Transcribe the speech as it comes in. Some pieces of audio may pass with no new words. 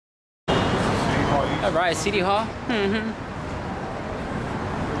Hall East. All right, City Hall. Mm-hmm.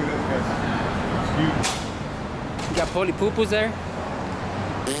 Look at this, guys. It's huge. You got Polly Poo-Poos there.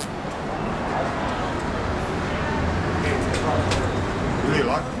 Did they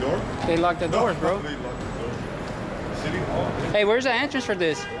lock the door? They locked the doors, bro. They locked the door. City Hall. Hey, where's the entrance for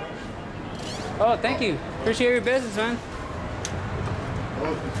this? Oh, thank you. Appreciate your business, man.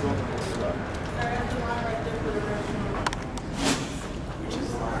 Oh, it's on the side.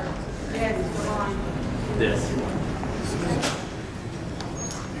 This.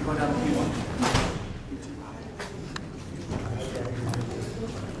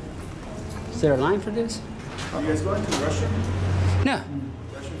 Is there a line for this? Are you guys going to Russia? No.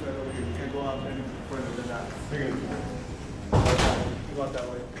 Russia's right over here. You can't go out any further than that. You go out that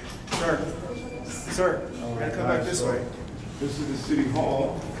way. Sir, we're gonna come back this way. This is the City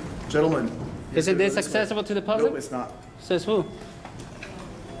Hall. Gentlemen. Isn't this accessible to the public? Nope, it's not. Says who?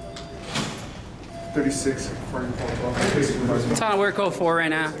 36. It's on we're code 4 right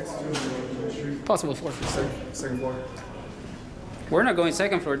now. Possible 4. Second floor. We're not going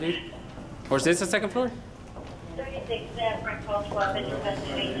second floor, dude. Or is this the second floor? 36 Frank Falls Club,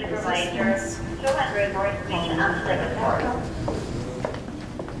 investigate supervisor, 200 North Beach on the second floor.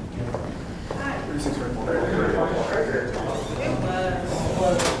 36 right floor.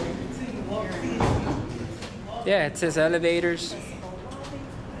 Yeah, it says elevators.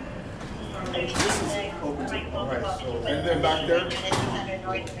 And then back there? 200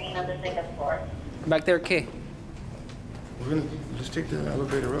 North Green on the second floor. Back there, okay. We're gonna just take the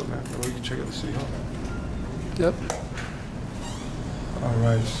elevator up, man. Or we can check out the City Hall. Yep. All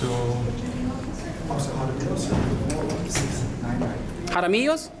right, so.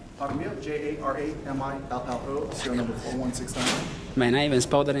 Jaramillos? Jaramillo, Jaramillo, serial number 4169. Man, I even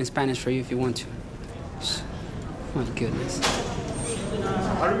spelled it in Spanish for you if you want to. My goodness.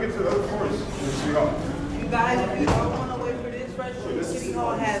 How do we get to the other floors? The City Hall. You guys, if you don't want to wait for this restroom, City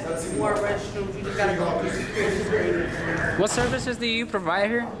Hall has more restrooms. You just gotta go through security. What services do you provide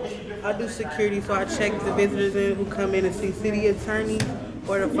here? I do security, so I check the visitors in who come in and see city attorney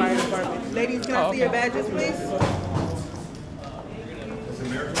or the fire department. Ladies, can I see your badges, please?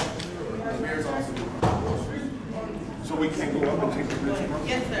 So we can't go up and take the bridge tomorrow?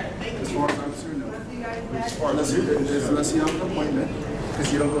 Yes, sir. Thank As you. far as I'm concerned, no. Unless you have an appointment,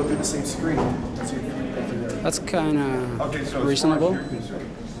 because you don't go through the same screen. That's your That's kind Okay, so of reasonable.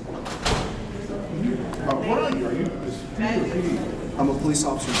 what are you? Are you PD? I'm a police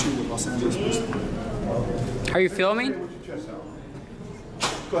officer too with Los Angeles Police Department. Are you filming?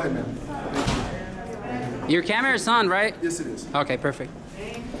 Go ahead, ma'am. Your camera is on, right? Yes, it is. Okay, perfect.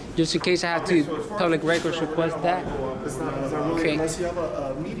 Just in case I have to public records request that. It's not really, Okay. unless you have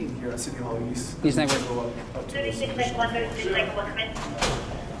a meeting here at City Hall East. It's not you working. can go up to those. 36 136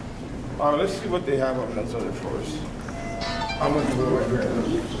 Let's see what they have on those other floors. I'm gonna go right here.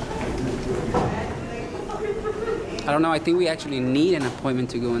 I don't know. I think we actually need an appointment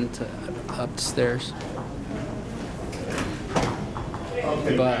to go into upstairs.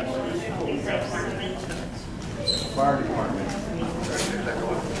 Okay. But Fire department.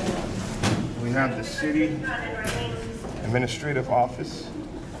 We have the city administrative office,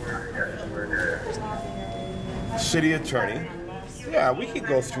 city attorney. Yeah, we could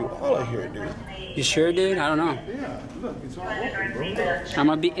go through all of here, dude. you sure, dude? I don't know. Yeah, look, it's all open, bro. I'm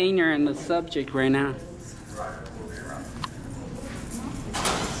gonna be ignorant in the subject right now.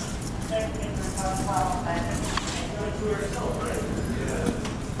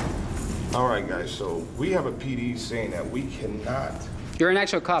 All right, guys, so we have a PD saying that we cannot. You're an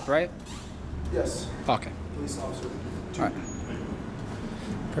actual cop, right? Yes, Okay. police officer. All right.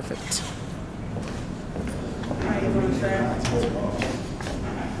 Perfect. How you doing, sir?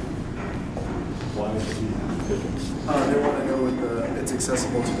 They want to know if it's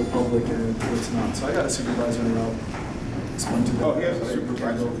accessible to the public and if it's not. So I got a supervisor in route. Explain to them. Oh, he has a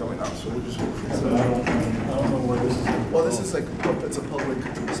supervisor coming out, so we'll just wait for him. I don't know where this is. Well, this is like, it's a public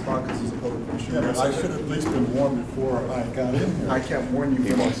spot because it's a public issue. Yeah, but I should have at least been warned before I got in here. I can't warn you.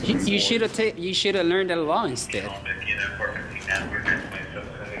 You should have you should have learned the law instead.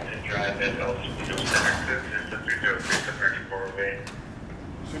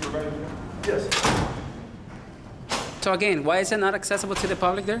 Supervisor? Yes. So again, why is it not accessible to the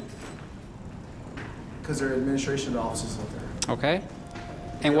public there? Because there are administration offices up there. Okay.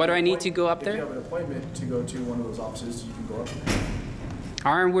 And what do I need to go up If you there? have an appointment to go to one of those offices, you can go up there.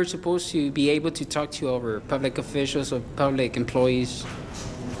 Aren't we supposed to be able to talk to our public officials or public employees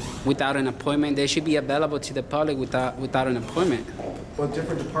without an appointment? They should be available to the public without an appointment. Well,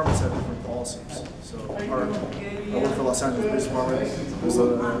 different departments have different policies. So our I work for Los Angeles Police Department. There's the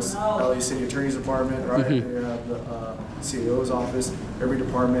LA City Attorney's Department, right? They have the CAO's office. Every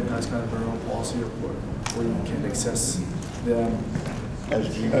department has kind of their own policy of where you can access them.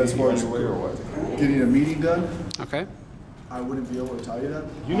 As far as or what? getting a meeting done, Okay. I wouldn't be able to tell you that.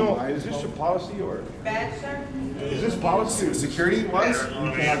 You know, is this your policy or? Badge, sir? Is this policy? Security wise,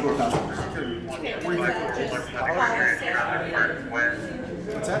 you cannot go past security.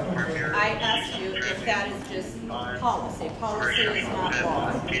 What's that? I asked you if that is just policy. Policy is not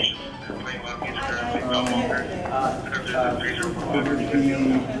law.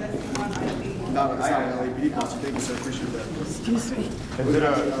 No, it's not an LAPD policy. Thank you, sir. Appreciate that. Excuse me. Is it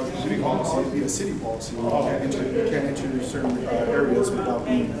a city policy? It'd be a city policy. You can't enter certain areas without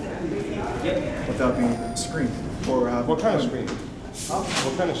being screened or have. What kind of screen?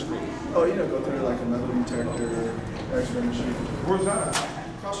 What kind of screen? Oh, you know, go through like a metal detector, X-ray machine. Where's that at?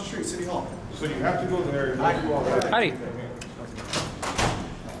 Across the street, City Hall. So you have to go there. You have to walk right. Howdy.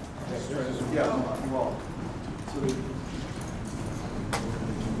 Yeah, you all.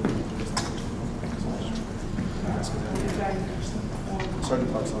 Sergeant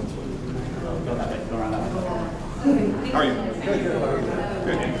Clark's on his way. How are you? Good.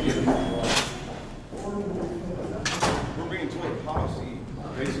 We're being told a policy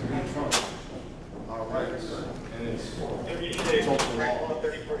basically trumps our rights, and it's over the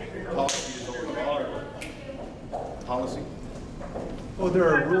law. Policy is over the law. Policy? Oh, there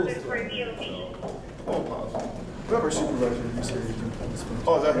are rules. Oh, policy. We have our supervisor who's here. You can explain.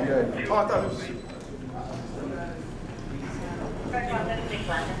 Oh, is that? Yeah. Oh, I thought it was.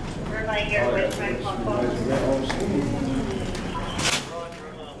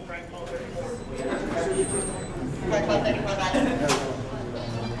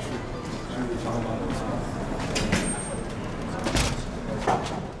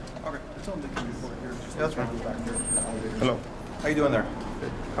 That's right. Hello. How you doing there?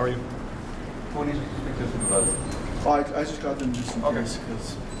 How are you? Who needs to speak to supervisor? Oh, I just got them just in case,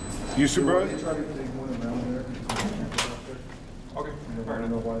 because You supervisor? they try to take one around there. Okay. I don't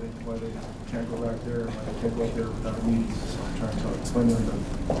know why they can't go back there, why they can't go up there without a meeting. So I'm trying to explain to them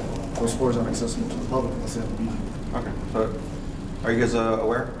that those floors aren't accessible to the public unless they have a meeting. Okay. So, are you guys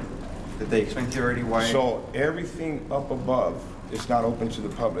aware? Did they explain to you already why? So everything up above is not open to the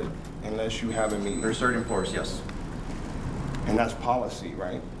public unless you have a meeting. There's certain floors, yes. And that's policy,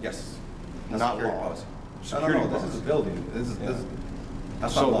 right? Yes. Not security law. policy. Security No, this policy. is a building. This is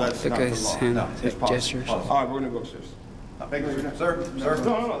that's So not law. that's The not the guy's law. hand No, it's policy. gestures. Policy. All right, we're gonna go upstairs. Thank you, sir. Sir.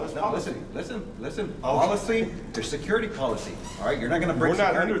 No, that's policy. Listen. Policy. There's security policy. All right, you're not going to break We're not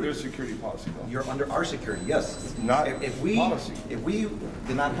security. under their security policy, though. You're under our security, yes. Not if we policy. If we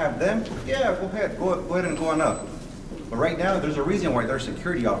did not have them, yeah, go ahead and go on up. But right now, there's a reason why there's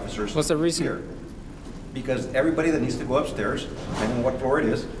security officers. What's the reason? Here. Because everybody that needs to go upstairs, depending on what floor it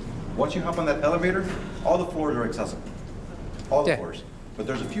is, once you hop on that elevator, all the floors are accessible. All the Yeah. floors. But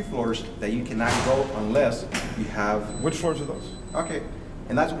there's a few floors that you cannot go unless you have. Which floors are those? Okay,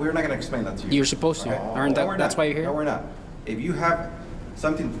 and we're not going to explain that to you. You're supposed to. Aren't No, we're that's not. why you're here? No, we're not. If you have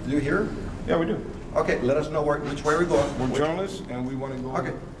something to do here, Yeah, we do. okay, let us know which way we're going. We're journalists, and we want to go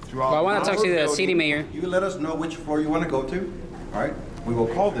Okay. throughout. Well, I want to talk to the Building. city mayor. You let us know which floor you want to go to, all right? We will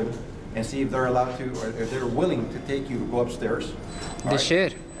call them and see if they're allowed to, or if they're willing to take you to go upstairs. all They right?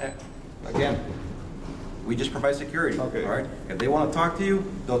 should. Again, we just provide security, Okay. all right? If they want to talk to you,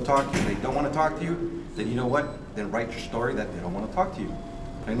 they'll talk to you. If they don't want to talk to you, then you know what? Then write your story that they don't want to talk to you.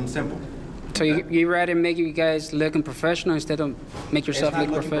 Plain and simple. So you rather make you guys looking professional instead of make yourself It's not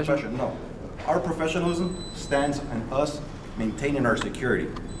look looking professional? No. Our professionalism stands on us maintaining our security,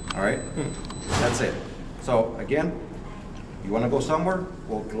 all right? That's it. So again, you want to go somewhere,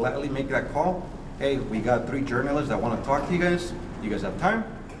 we'll gladly make that call. Hey, we got 3 journalists that want to talk to you guys. You guys have time?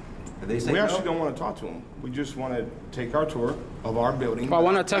 If they say We no, actually don't want to talk to them. We just want to take our tour of our building. Well, I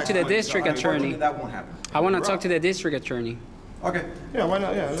want to talk to the district unfortunately, attorney. that won't happen. I want to talk to the district attorney. Okay. Yeah, why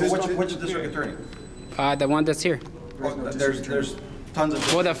not? Yeah. So which district attorney? The one that's here. Oh, there's tons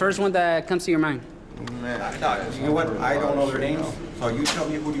of. Well, the first one that comes to your mind. No, you know what? I don't know their names, so you tell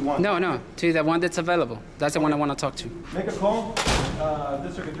me who do you want. No, to the one that's available. That's the one I want to talk to. Make a call,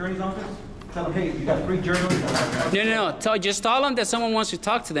 district attorney's office. Tell them, hey, you got 3 journalists. No. Just tell them that someone wants to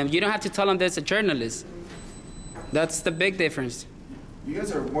talk to them. You don't have to tell them there's a journalist. That's the big difference. You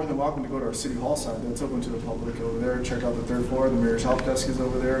guys are more than welcome to go to our City Hall side. That's open to the public over there. Check out the 3rd floor. The mayor's help desk is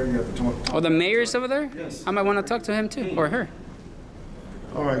over there. You got the Oh, the mayor's over there? Yes. I might want to talk to him too, or her.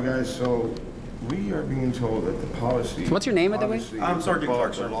 All right, guys. So we are being told that the policy. What's your name, by the way? obviously I'm is Sergeant above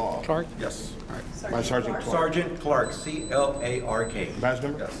Clark, the sir. law. Clark? Yes. My Sergeant Clark. Sergeant Clark, C-L-A-R-K. Badge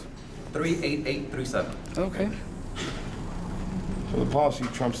number? Yes. 38837. Okay. So the policy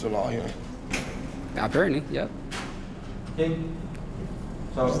trumps the law here. Apparently, yep. Okay.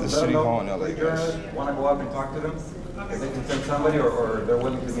 So It's the city hall in LA, guys. Want to go up and talk to them? If they can send somebody or they're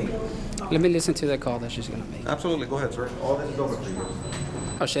willing to meet? Let me listen to the call that she's gonna make. Absolutely, go ahead, sir. All this is open for you.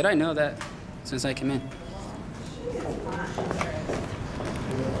 Oh, should I know that since I came in?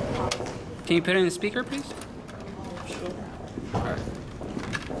 Can you put it in the speaker, please? Sure. All right.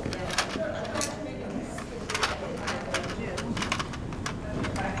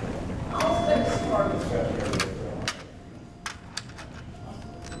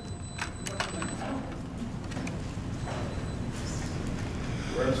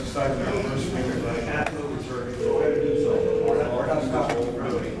 We're exercising our First Amendment right. Absolutely, sir. Go ahead and do so. We're not stopping.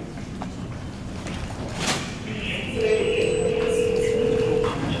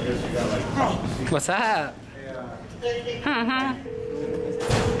 What's up?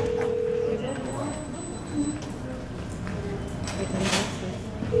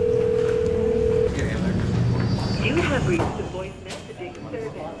 You have reached the voice messaging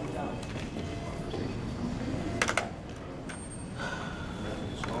service.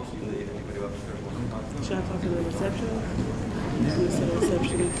 Should I talk to the receptionist? The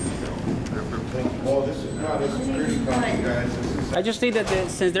receptionist. Well, this is not a security company, guys. This is I just think that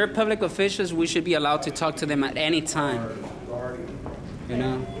since they're public officials, we should be allowed to talk to them at any time. You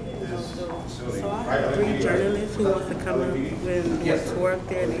know? So I have 3 journalists who wants to come up when there's tour up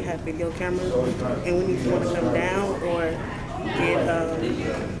there and they have video cameras, and we need someone to come down or get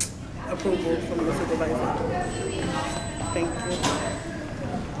approval from the supervisor. Thank you.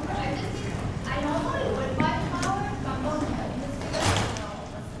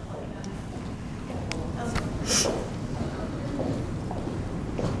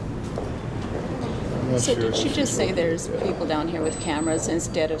 So did she just say there's people down here with cameras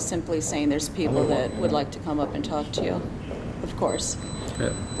instead of simply saying there's people that would like to come up and talk to you? Of course.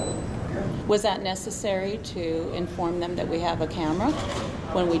 Yeah. Was that necessary to inform them that we have a camera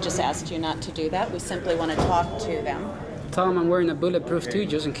when we just asked you not to do that? We simply want to talk to them. Tell them I'm wearing a bulletproof too,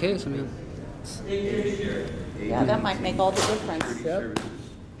 just in case. I mean, Yeah, that might make all the difference. yep.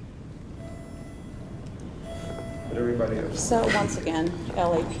 But everybody else. So once again,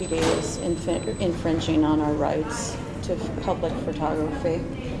 LAPD is infringing on our rights to public photography,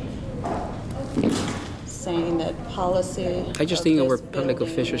 saying that policy. I just of think our this public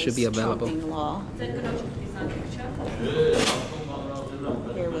building officials should be is available. trumping law.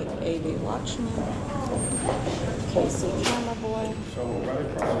 Here with A.B. Watchman, Casey Camera Boy, So right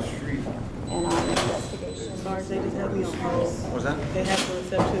across the street. and our investigation. Sarge, they just have me on hold. What's that? They have the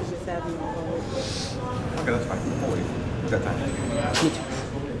receptionist just have me on hold. Okay, that's fine. We'll wait. We got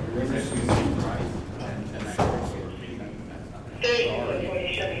time.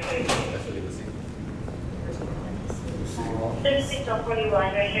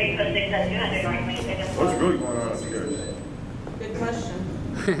 What's really going on upstairs? Good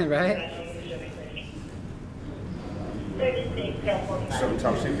question. Right? Something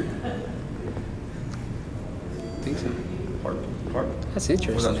top secret. I think so. Clark. That's What's that,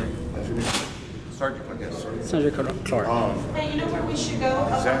 interesting. sir? That's what it is. Sergeant, I guess. Sandra Clark. Hey, you know where we should go?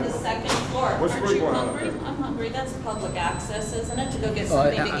 Up on the second floor. What's Aren't really you going on up hungry? there? I'm hungry. That's public access, isn't it? To go get Oh,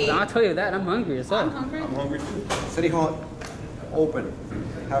 something to eat. I'll tell you that. I'm hungry as I'm hell. hungry. I'm hungry too. City Hall, open.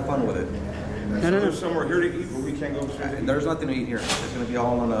 Have fun with it. No, no, There's no. somewhere here to eat, but we can't go upstairs to eat. There's nothing to eat here. It's gonna be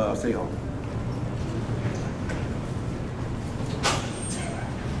all in City Hall.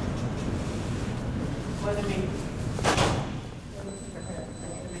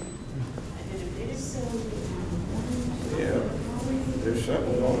 Yeah. There's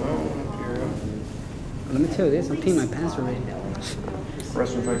something going on up here. Let me tell you this. I'm peeing my pants already.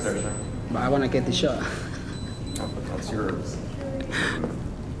 Restroom's right there, sir. But I want to get the shot. That's your.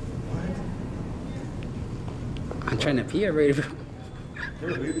 I'm trying to pee already, bro. Here,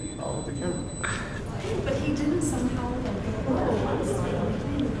 leave it. I'll with the camera. But he didn't somehow.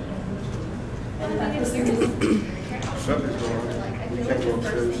 Something's going on. We can't go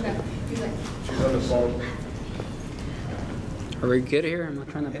upstairs. She's on the phone. Are we good here? I'm not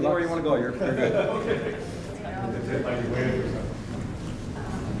trying to Anywhere block. you wanna go, you're good.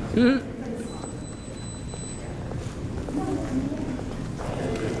 Mhm.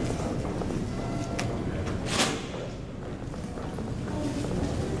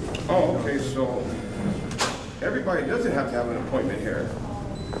 Oh, okay, so everybody doesn't have to have an appointment here,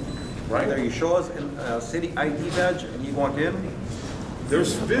 Either right? you show us a city ID badge and you walk in.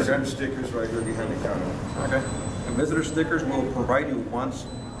 There's visitor stickers right here behind the counter. Okay. And visitor stickers will provide you once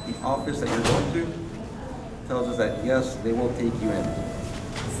the office that you're going to tells us that, yes, they will take you in.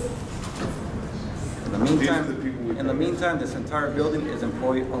 In the These are meantime, the people we In the meantime, this entire building is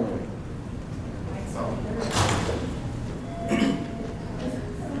employee only.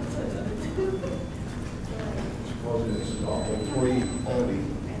 Supposedly this is all employee only.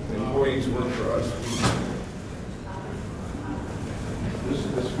 The employees work for us. This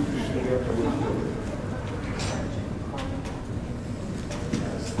shouldn't have to work for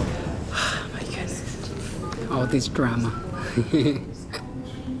us. My goodness. All this drama.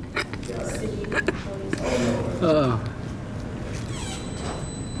 Oh.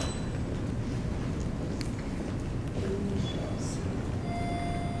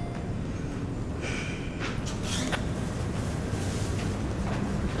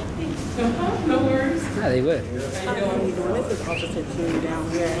 No worries. Yeah, they would. This is Officer King down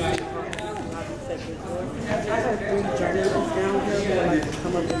here at the lobby second floor. I have 3 journalists down here who would like to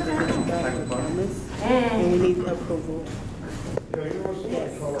come up and visit you guys with cameras. And we need approval. You know what's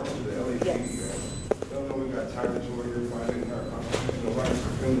Yes. call up to the LAPD, Yes. Don't know we got tyrants over here fighting our constitutional rights to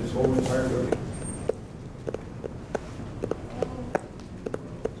film this whole entire building.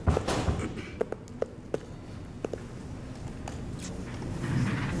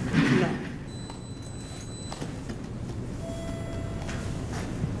 No.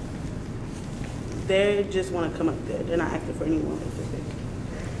 They just want to come up there. They're not asking for anyone specific.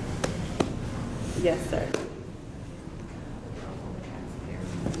 Yes, sir.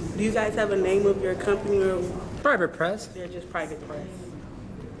 Do you guys have a name of your company or Private press. they're just private press?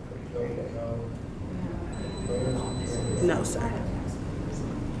 No, sir.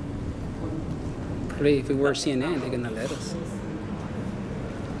 Probably if we were CNN, they're gonna let us.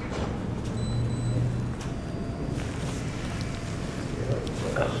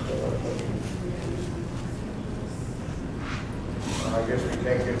 I guess we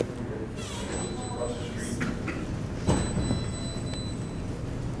can't get across the street.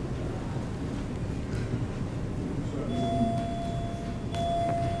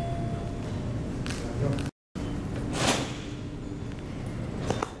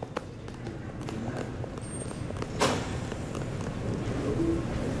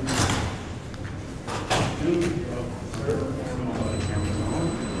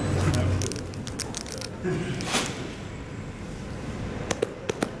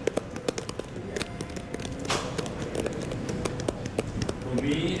 For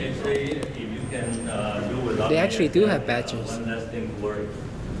me, actually, if you can do without They me, actually do have badges. One less thing to worry.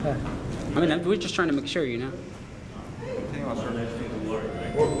 I mean, we're just trying to make sure, you know. Hang on, One sir. less thing to worry.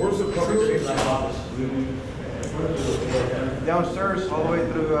 Where's the public safety? Downstairs, all the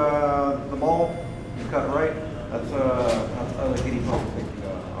way through the mall, you cut right. That's LAPD public safety.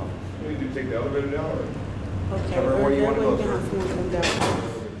 We need to take the elevator down or? Okay. Where do you wanna go, You can sir? have someone come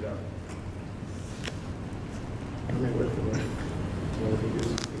down.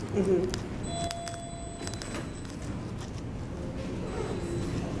 Mhm.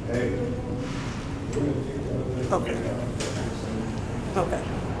 Hey. Okay. Okay.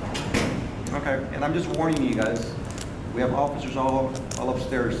 Okay, and I'm just warning you guys, we have officers all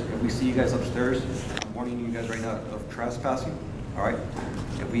upstairs. If we see you guys upstairs, I'm warning you guys right now of trespassing, all right?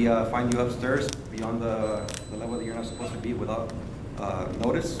 If we find you upstairs beyond the level that you're not supposed to be without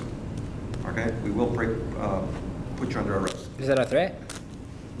notice, okay, we will put you under arrest. Is that a threat?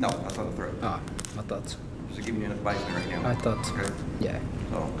 No, that's not a threat. Oh, I thought so. Just giving you an advice right now. I thought so. Okay, Yeah.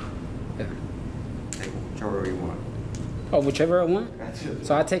 so Yeah. take whichever you want. Oh, whichever I want. That's it.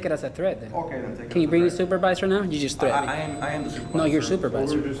 So I take it as a threat then. Okay, then take it. Can you as a bring your threat. supervisor now? You just threat me. I am the supervisor. No, you're sir.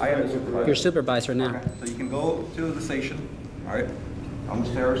 supervisor. I am the supervisor. You're supervisor now. Okay, so you can go to the station, all right, on the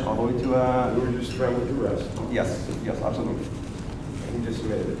stairs, all the way to, We were just trying with the rest. yes, absolutely. You just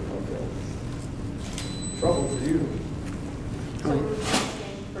made it. Okay. Trouble for you.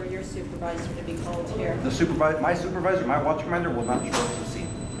 For your supervisor to be called here. My supervisor, my watch commander will not show up to the scene,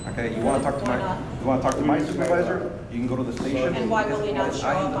 okay? You wanna talk to Why not? you wanna talk to my supervisor, you can go to the station. And why will he not show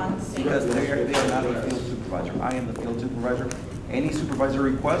up on scene? Because they are not a field supervisor, I am the field supervisor. Any supervisor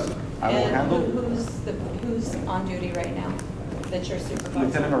request, I will And handle. who's on duty right now? That's your supervisor?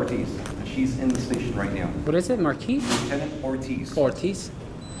 Lieutenant Ortiz, and she's in the station right now. What is it, Marquis? Lieutenant Ortiz. Ortiz?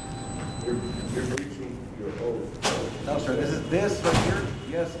 You're breaching your oath. No, sir, this right here,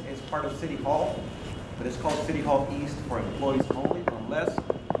 yes, it's part of City Hall, but it's called City Hall East for employees only unless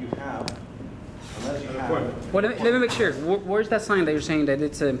you have. Well, let me make sure. Where's that sign that you're saying that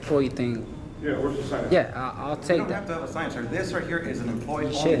it's an employee thing? Yeah, where's the sign? Yeah, I'll You take don't have that. to have a sign, sir. This right here is an employee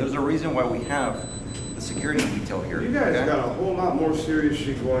only. Shit. There's a reason why we have the security detail here. You guys okay? got a whole lot more serious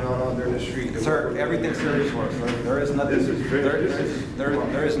shit going on out there in the street. than Sir, what- everything's serious for us, sir. There is nothing, This is very-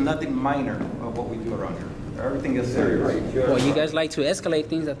 there is nothing minor of what we do around here. Everything is serious. Well, you guys like to escalate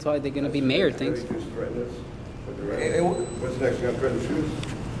things. That's why they're gonna be mayor things. They just threaten us with What's next? You got to the shoes?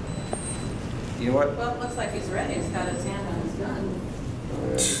 You know what? Well, it looks like he's ready. He's got his hand on his gun.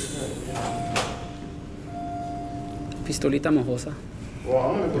 Pistolita mojosa. Well,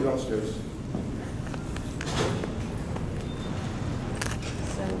 I'm going to go downstairs.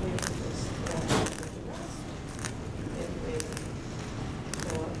 So we just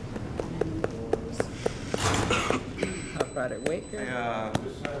I'll try to wait here.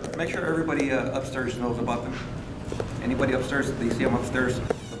 Make sure everybody upstairs knows about them. Anybody upstairs, if they see them upstairs,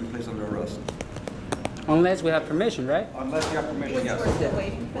 they'll be placed under arrest. Unless we have permission, right? Unless you have permission, yes. We're still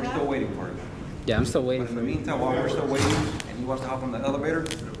waiting for We're that? still waiting for it. Yeah, I'm still waiting But in for the it. meantime, while we're still waiting, and he wants to hop on the elevator,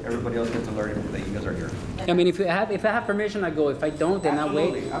 everybody else gets alerted that you guys are here. I mean, if I have permission, I go. If I don't, then I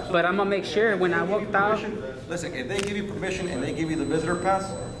wait. Absolutely. But I'm gonna make sure when I walk out. Listen, if they give you permission and they give you the visitor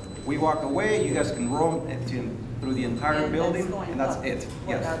pass, we walk away, you guys can roam through the entire And building, that's going and that's up. it. What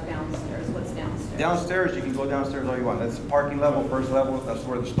Yes. about downstairs? What's downstairs? Downstairs, you can go downstairs all you want. That's parking level, first level, that's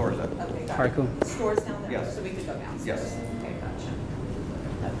where the store's at. Okay, got Alright, it. cool. Stores down there? Yes. So we could go downstairs? Yes. Okay,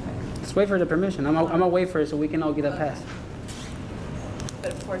 gotcha. Okay. Let's wait for the permission. I'm gonna wait for it so we can all get a pass.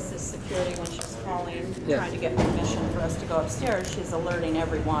 But of course, this security, when she's calling, Yeah. trying to get permission for us to go upstairs, she's alerting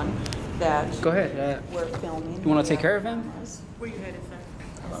everyone that Go ahead. we're filming. You wanna take care of him? Where you headed, sir?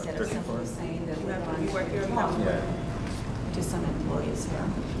 Instead of simply saying that we You want work here to in talk California? to some employees here.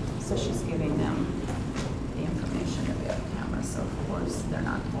 So she's giving them the information that we have cameras, so of course, they're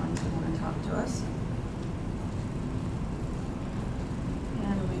not going to want to talk to us.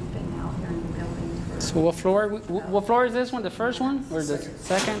 And we've been out here in the building for. So what floor is this one? The first one or the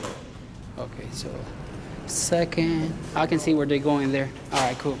second? Okay, so second. I can see where they're going there. All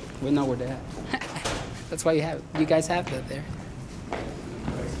right, cool. We know where they're at. That's why you guys have that there.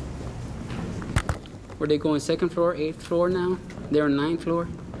 Were they going second floor, 8th floor now? They're on 9th floor,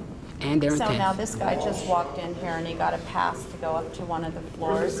 and they're on So 10th. now this guy just walked in here and he got a pass to go up to one of the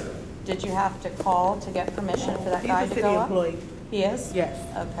floors. Did you have to call to get permission for that He's guy a to city go up? employee. He is? Yes.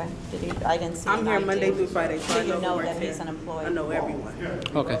 Okay. Did he, I didn't see I'm an here ID. Monday through Friday, so So I you know know who that works he's here. an employee? I know everyone.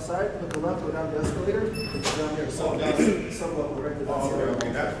 Okay. Outside, look left, go down the escalator, down here, some level right to Oh, that.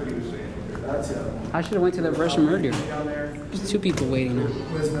 okay, that's what he was saying. That's it. I should have went to the restroom earlier. Down there, There's 2 people waiting now.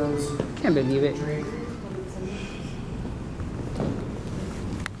 Quiznos, Can't believe it. drink.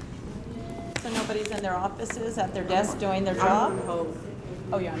 So nobody's in their offices, at their desk doing their I'm job? on hold.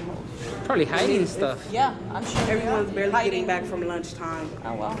 Oh, you're on hold. Probably hiding stuff. Yeah, I'm sure they are. Everyone's barely Hiding. getting back from lunchtime.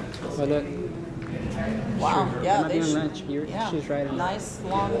 Oh, wow. But look, Wow, Sure. yeah, Might they be on should. lunch. Yeah. She's right on. Nice,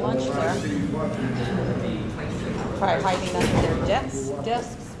 long lunch there. Probably hiding under their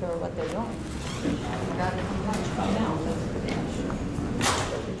desks for what they're doing. Got it from lunch by now, that's for damn sure.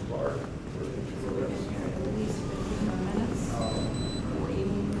 These 15 more minutes,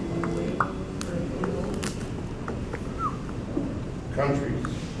 waiting and waiting for the Countries,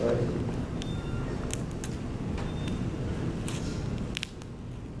 right?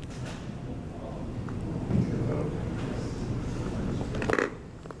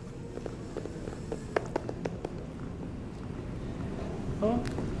 oh,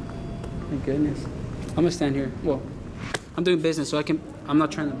 my goodness. I'm gonna stand here. Well, I'm doing business, so I'm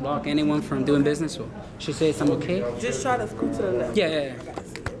not trying to block anyone from doing business. So she says I'm okay. Just try to scoot to the left. Yeah.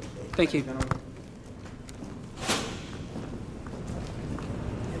 Thank you.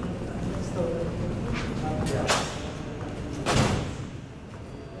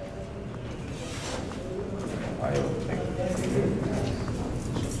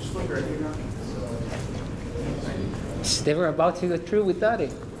 They were about to go through without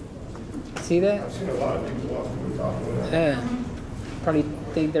it. See that? I've seen a lot of people walking without one. Yeah. Probably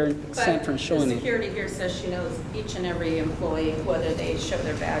think they're exempt from showing the it. security here says she knows each and every employee, whether they show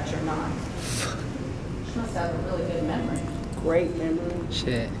their badge or not. She must have a really good memory. Great memory.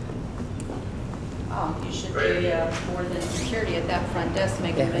 Shit. Oh, you should be more than security at that front desk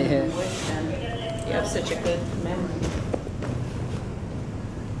making Yeah, minimum yeah. wage, then you have such a good memory.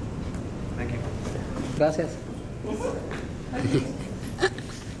 Thank you. Gracias.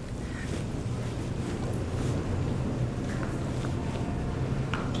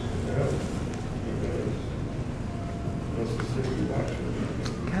 What's the city watching?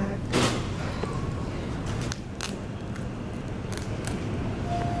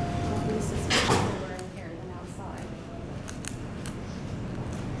 This is cooler in here than outside.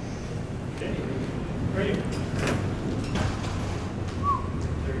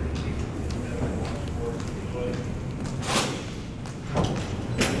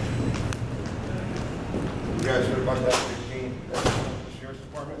 You guys heard about that 15 in the sheriff's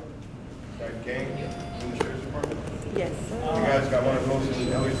department? That gang in the sheriff's department? Yes. You guys got one of those in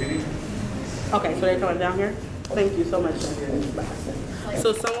the LAPD? Okay, so they're coming down here? Thank you so much. Bye.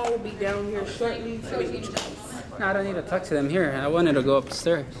 So someone will be down here shortly to meet you guys. No, I don't need to talk to them here. I wanted to go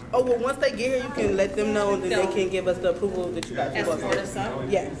upstairs. Oh, well, once they get here, you can let them know that they can give us the approval that you guys want. Escort us up?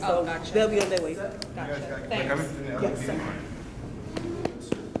 Yeah, so Oh, gotcha. they'll be on their way. Gotcha. Thanks. Yes, sir.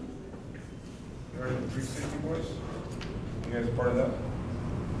 You heard of the 360 boys? You guys part of that?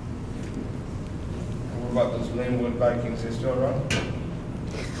 And what about those Lanewood Vikings? They still around?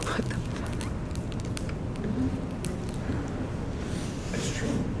 That's true.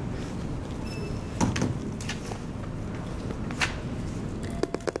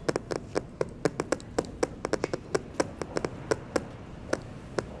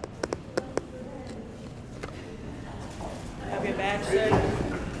 Have your badge, sir.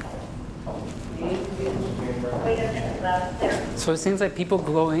 So it seems like people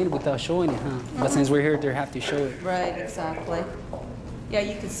go in without showing it, huh? But since we're here, they have to show it. Right, exactly. Yeah,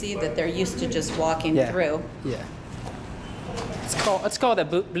 you can see that they're used to just walking Yeah. through. Yeah. It's called a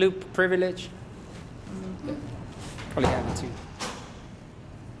blue privilege. Yeah. Probably have it too.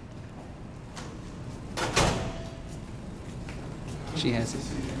 She has it.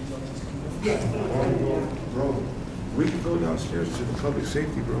 Bro, we can go downstairs to the public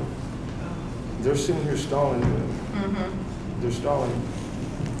safety, bro. They're sitting here stalling. They're stalling.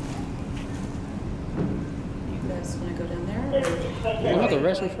 You guys want to go down there? We'll go to the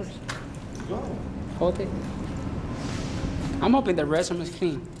restroom first. Go. Hold it. I'm hoping the restroom is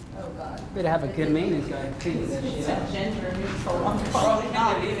clean. Oh, God. Better have a good maintenance guy clean that shit up. Ginger neutral.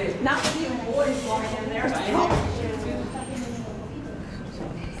 Not with you boys going in there.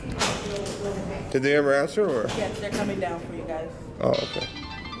 Did they ever answer or? Yes, they're coming down for you guys. Oh, okay.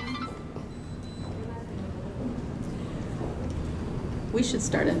 We should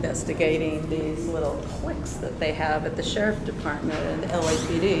start investigating these little cliques that they have at the sheriff department and the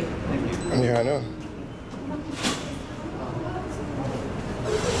LAPD. Yeah, I know.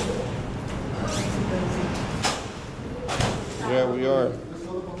 Yeah, we are.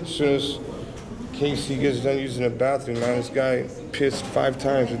 As soon as Casey gets done using the bathroom, man, this guy pissed 5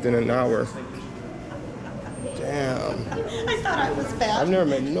 times within an hour. Damn. I thought I was bad. I've never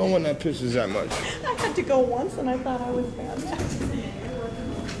met no one that pisses that much. I had to go once and I thought I was bad.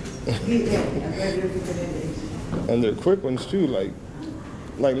 And they're quick ones too, like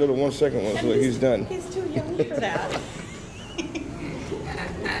little 1 second ones. Like he's done. He's too young for that.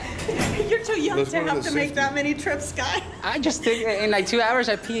 You're too young Let's to go to have the to make safety. that many trips, Guy. I just think in like 2 hours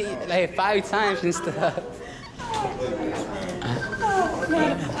I pee like 5 times and stuff. Oh,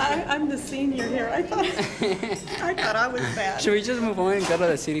 man. I'm the senior here. I thought I was bad. Should we just move on and go to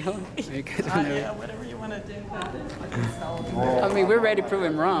the city hall? Yeah, whatever you want to do. I mean, we're ready to prove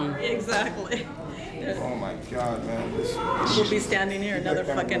him wrong. Exactly. Oh my God, man. This, We'll be standing here another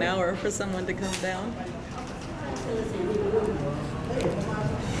fucking hour for someone to come down.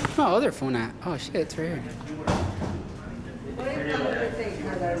 Oh, other phone app. Oh shit, it's right here.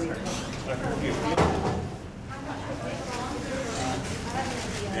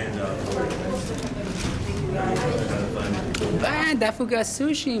 Man, that food got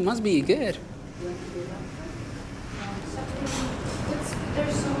sushi. Must be good.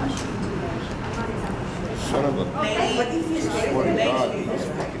 son of a. Swear to God.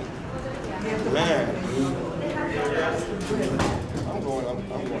 Man. I'm going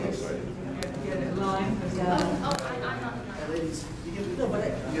outside.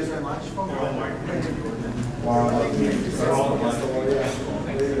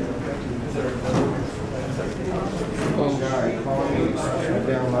 Guy, call me.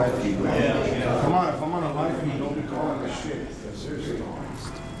 Damn live feed, man. Come on, if I'm on a live feed, don't be calling this shit. Seriously.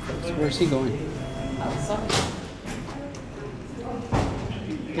 Where's he going?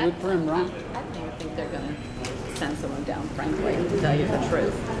 Did we prove him wrong? I don't think they're going to send someone down, frankly, to tell you the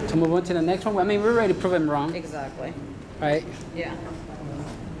truth. To move on to the next one? I mean, we're ready to prove him wrong, Exactly. right? Yeah.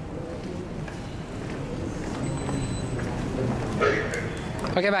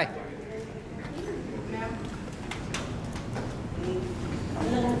 Okay, bye.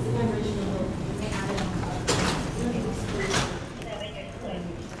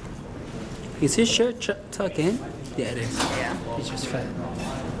 Is his shirt tucked in? Yeah, it is. Yeah. He's just fat.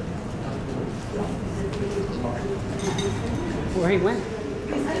 Where he went?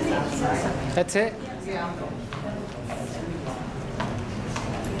 That's it? Yeah.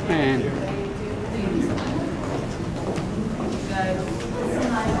 Man.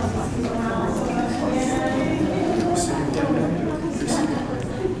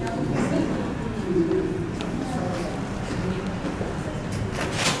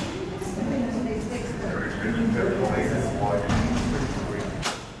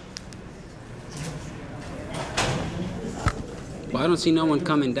 Well, I don't see no one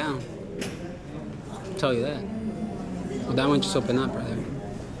coming down. I'll tell you that. Well, that one just opened up right there.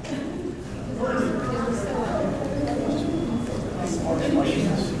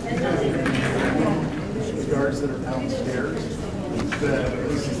 Guards that are downstairs, that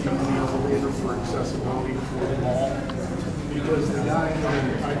this is the only elevator for accessibility for the mall. Because the guy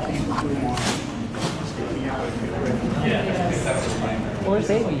I came to on sticking out and get ready. Where's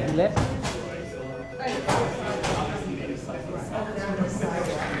Baby? He left?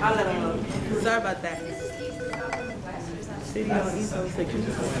 I'll let him know. Sorry about that. City on East 06.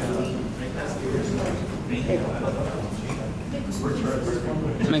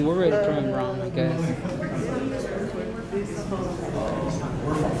 I mean, we're ready to prove him wrong, I guess.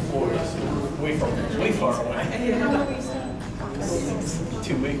 Way far away.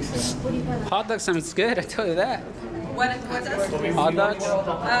 2 weeks. Hot dog sounds good, I tell you that. What does? Hot dogs?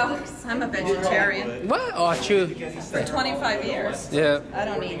 Oh, I'm a vegetarian What? Oh, true. for 25 years. Yeah. I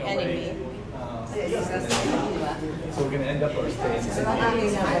don't eat any meat. So we're gonna end up our stay.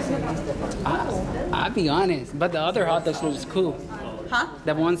 I'll be honest, but the other hot dogs was cool. Huh?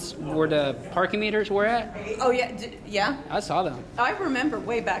 The ones where the parking meters were at, Oh, yeah. Yeah? I saw them. I remember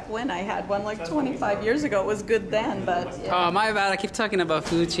way back when I had one like 25 years ago. It was good then, but yeah. Oh, my bad. I keep talking about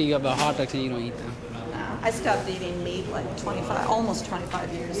food to you, about hot dogs, and you don't eat them. I stopped eating meat like almost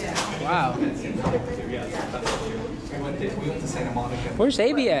 25 years ago. Wow. We went to Santa Monica. Where's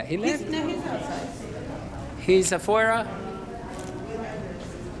Avi at? He left? No, he's outside. He's afuera?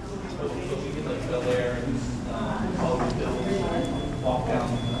 Go there and walk down.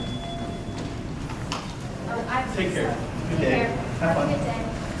 Take care. Good day. Have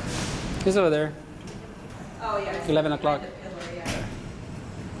fun. He's over there. Oh, yeah. 11 o'clock.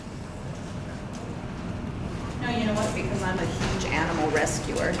 No, you know what? Because I'm a huge animal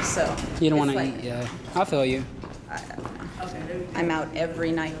rescuer, so. You don't want it's to like- eat, yeah. I feel you. I'm out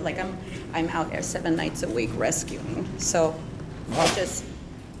every night, like I'm out 7 nights a week rescuing. So I just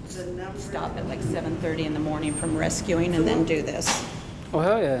stop at like 7:30 in the morning from rescuing and then do this. Oh,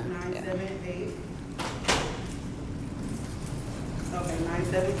 hell yeah. 978. Okay,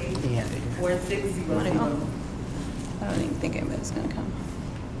 978. Yeah. 4600. Wanna go? I don't even think anybody's gonna come.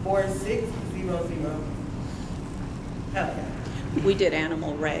 4600. Okay. We did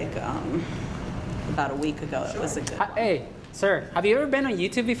animal reg about a week ago. It was a good one. Hey, sir, have you ever been on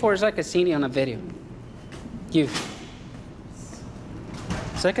YouTube before? It's like I seen you on a video. You.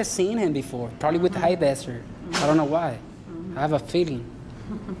 It's like I seen him before, probably with the high desert. I don't know why. I have a feeling.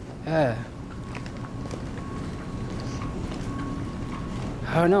 Yeah.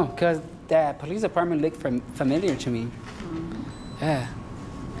 I don't know, because the police department looked familiar to me. Yeah.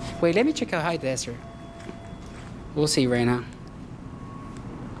 Wait, let me check out high desert. We'll see right now.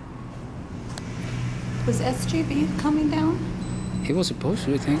 Was SGB coming down? He was supposed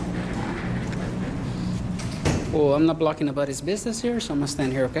to, I think. Well, I'm not blocking about his business here, so I'm gonna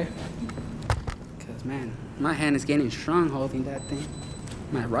stand here, okay? Because, man, my hand is getting strong holding that thing.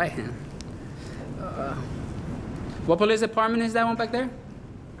 My right hand. What police department is that one back there?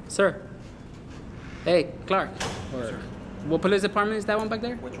 Sir? Hey, Clark. Or, what police department is that one back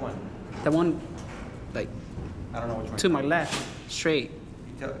there? Which one? The one, like, I don't know which one. to my left, straight.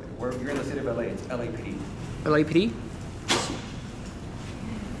 You're in the city of LA, it's LAPD. LAPD?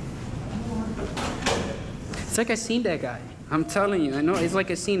 It's like I seen that guy. I'm telling you, I know. It's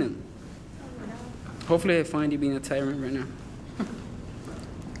like I seen him. Hopefully I find you being a tyrant right now.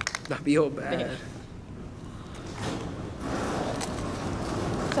 That'd be all bad.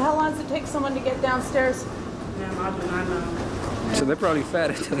 So how long does it take someone to get downstairs? Ma'am, I do not know. So they're probably fat,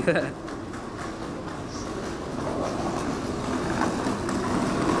 I tell you that.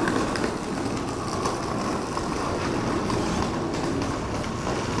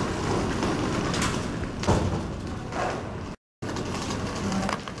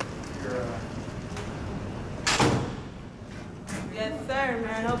 Yes, sir. May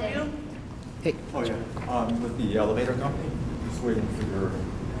I help you? Hey, Oh, yeah. With the elevator company, just waiting for your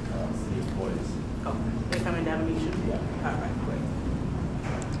the employees. Oh, they're coming down to meet you? Yeah. All right, great.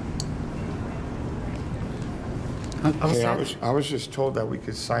 I'm Okay, sorry. I was just told that we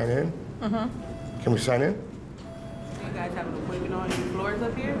could sign in. Mm-hmm. Can we sign in? You guys have an appointment on any floors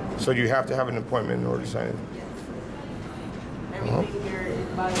up here? So you have to have an appointment in order to sign in? Yes. Everything here is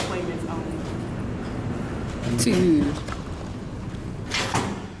by appointments only. Dude.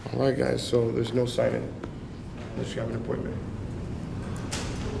 All right, guys, so there's no sign in unless you have an appointment.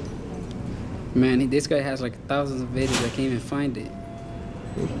 Man, this guy has like thousands of videos. I can't even find it.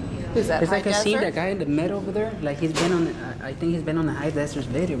 Who's that? It's like I seen Desert? that guy in the middle over there. Like he's been on, I think he's been on the high desert's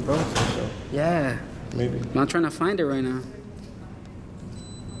video, bro. Yeah. Maybe. I'm trying to find it right now.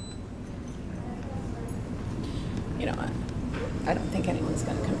 you know, I don't think anyone's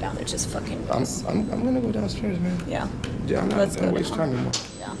gonna come down there just fucking piss. I'm gonna go downstairs, man. Yeah. Yeah, I'm not Let's gonna go waste down. time anymore.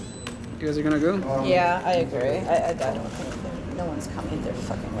 Yeah. You guys are gonna go? Yeah, I agree. I don't think no one's coming. They're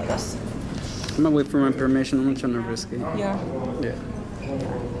fucking with us. I'm gonna wait for my permission. I'm not trying to risk it. Yeah. Yeah.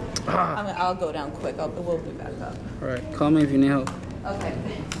 I'll go down quick. We'll be back up. All right. Call me if you need help. Okay.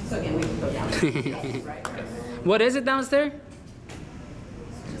 So again, we can go down. Right? What is it downstairs?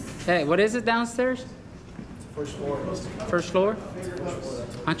 Hey, what is it downstairs? First floor. First floor?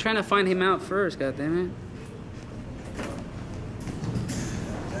 I'm trying to find him out first, god damn it.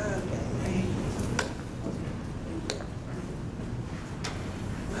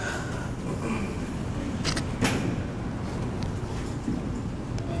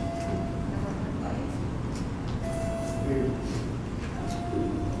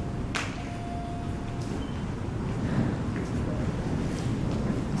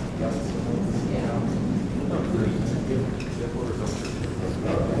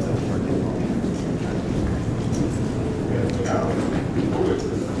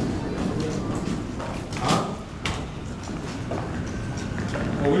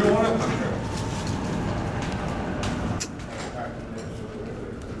 Well, we don't want to contract.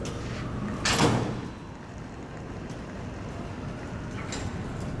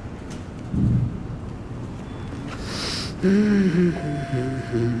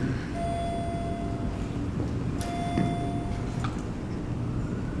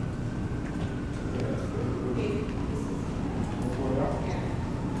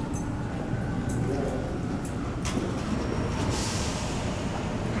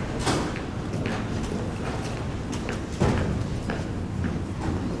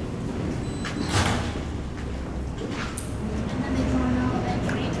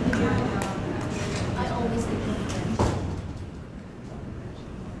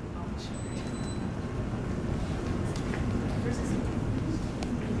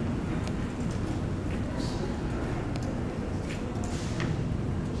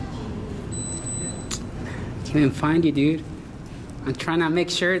 Can't even find you, dude. I'm trying to make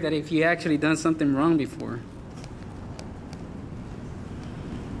sure that if you actually done something wrong before.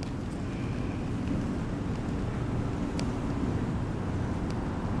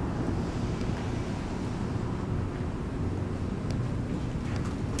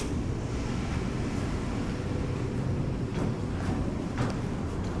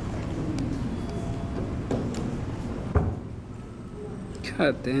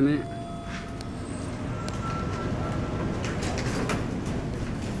 God damn it.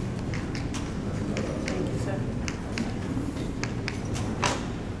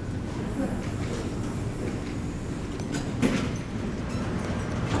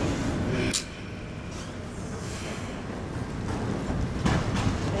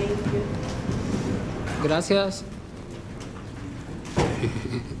 Gracias.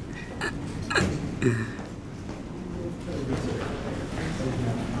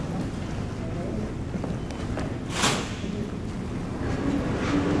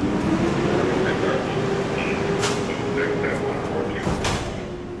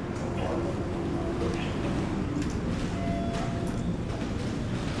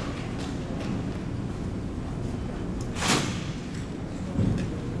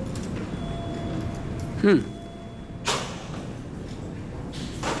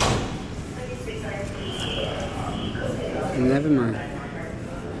 Never mind.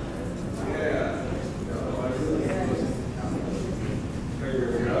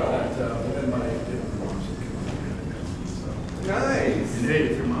 Nice. And hey,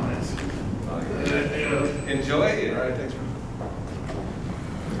 if you're honest. Enjoy it. All right, thanks.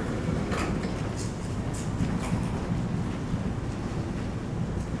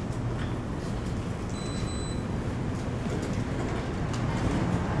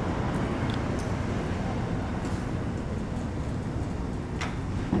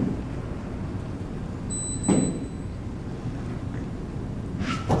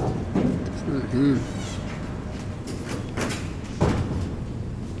 It's not him.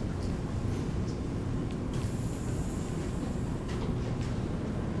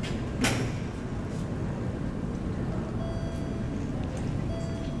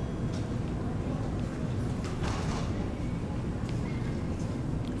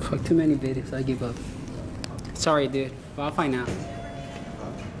 Fuck, too many videos. I give up. Sorry, dude. Well, I'll find out.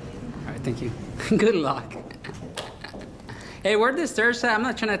 Alright, thank you. Good luck. Hey, where the stairs at? I'm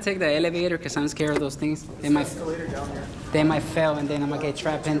not trying to take the elevator because I'm scared of those things. Escalator down here. They might fail and then I'm gonna get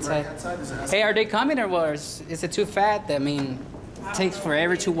trapped inside. Hey, are they coming or what? Is it too fat? I mean, it takes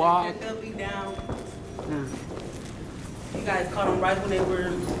forever to walk. They'll be down. Yeah. You guys caught them right when they were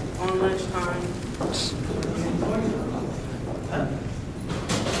on lunchtime.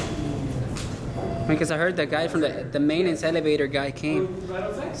 Because I heard that guy from the maintenance elevator guy came.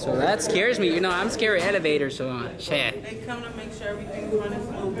 So that scares me. You know, I'm scared of elevators, so shit. They come to make sure everything's running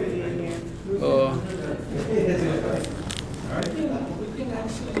smoothly in here. Oh.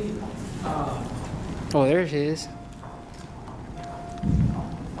 Oh, there it is.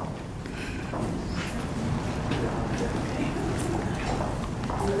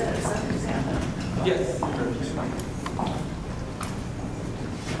 Yes.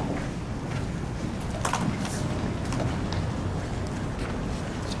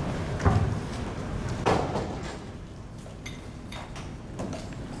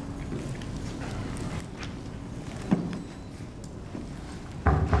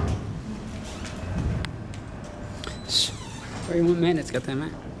 Shh. 31 minutes, got that,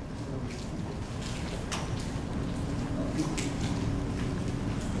 man.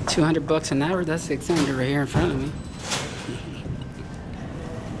 $200 an hour, that's 600 right here in front of me.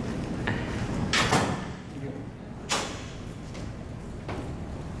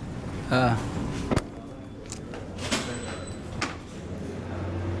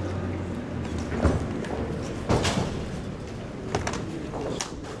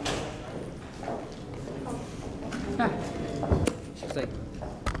 She's like,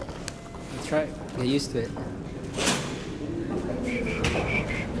 that's right, get used to it.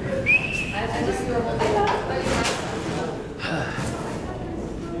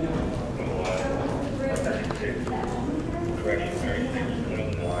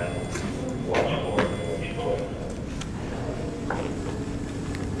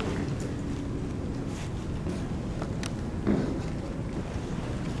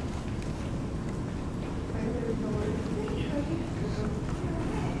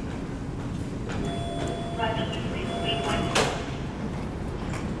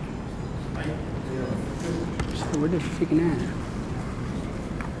 Where the freaking at?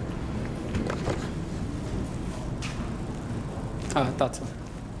 Oh, I thought so.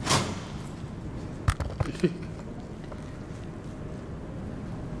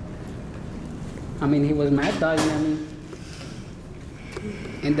 I mean, he was mad dog, you know what I mean?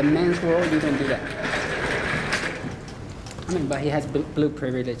 In the men's world, you don't do that. I mean, but he has blue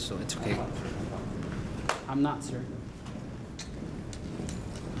privilege, so it's okay. I'm not, sir.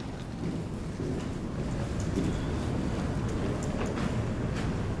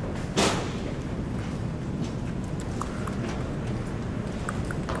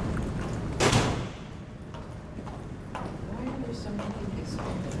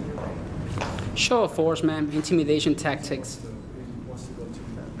 Show of force, man. Intimidation tactics.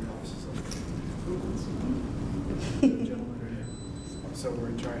 So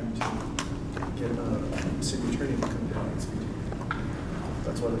we're trying to get a city attorney to come down and speak to you.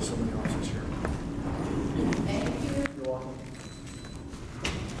 That's why there's so many officers here. Thank you. You're welcome.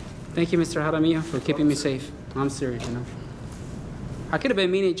 Thank you, Mr. Jaramillo, for keeping me safe. I'm serious, you know. I could have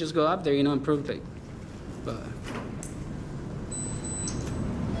been meaning to just go up there, you know, and prove it. But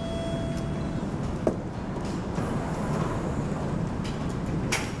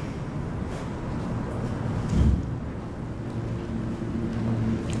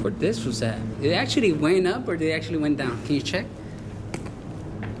where this was at. It actually went up or they actually went down? Can you check?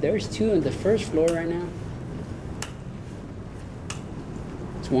 There's two on the first floor right now.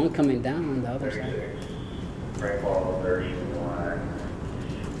 There's one coming down on the other side.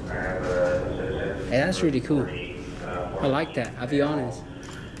 Hey, that's really cool. I like that, I'll be honest.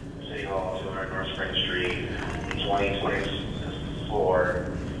 City Hall, 200 North Spring Street, 2026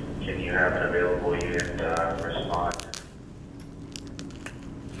 floor. Can you have an available unit respond?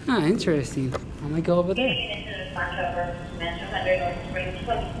 Ah, interesting. I'm gonna go over there. Into the front cover, 200 North Spring,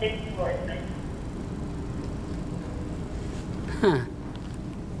 26 floor. Huh.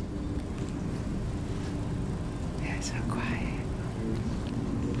 Yeah, it's so quiet.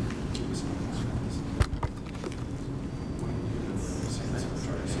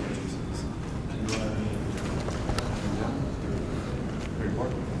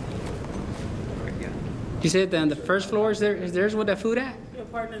 You said that on the first floor is there's where the food at? Your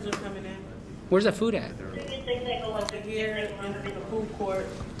partners are coming in. Where's the food at? Over here into the food court.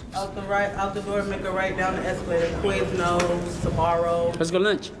 Out the door, make a right down the escalator. Quizno, Sbarro. Let's go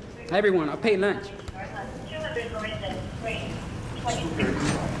lunch. Everyone, I'll pay lunch. 200 North Spring, 26.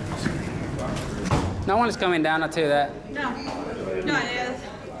 No one is coming down, I'll tell you that. No, no it is.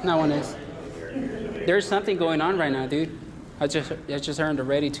 No one is. There's something going on right now, dude. I just earned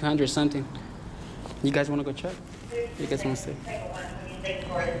already 200 something. You guys want to go check? You guys want to stay?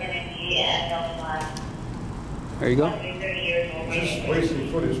 There you go. Just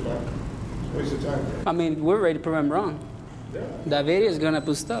wasting footage, man. Waste of time. I mean, we're ready to prove him wrong. Yeah. That video is gonna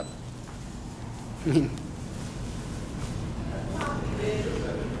boost up. I mean,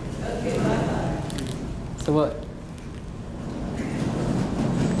 so what?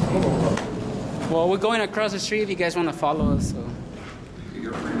 Well, we're going across the street if you guys want to follow us. So.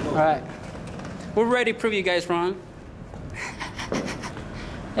 All right. We're ready to prove you guys wrong.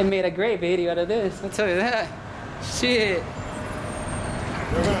 I made a great video out of this, I'll tell you that. Shit.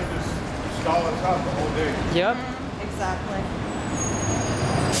 They're gonna just stall us out the whole day. Yep. Exactly.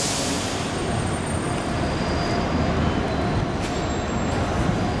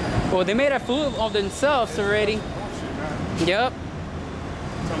 Well, they made a fool of themselves already. Yep.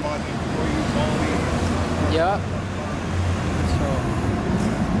 Yep. So,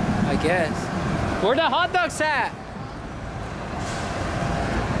 I guess. Where the hot dogs at?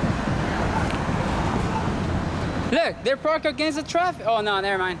 Look, they're parked against the traffic. Oh no,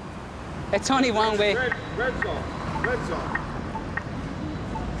 never mind. It's only one way. Red zone. Red zone.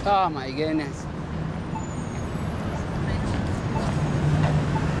 Oh my goodness.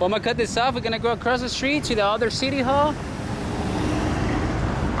 Well, I'm gonna cut this off. We're gonna go across the street to the other city hall.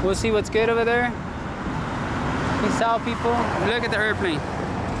 We'll see what's good over there. Peace out, people. Look at the airplane.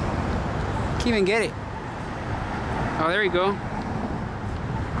 Can't even get it. Oh, there you go.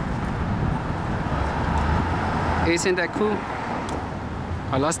 Isn't that cool?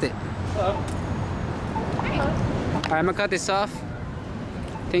 I lost it. Hello. Alright, I'm gonna cut this off.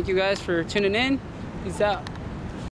 Thank you guys for tuning in. Peace out.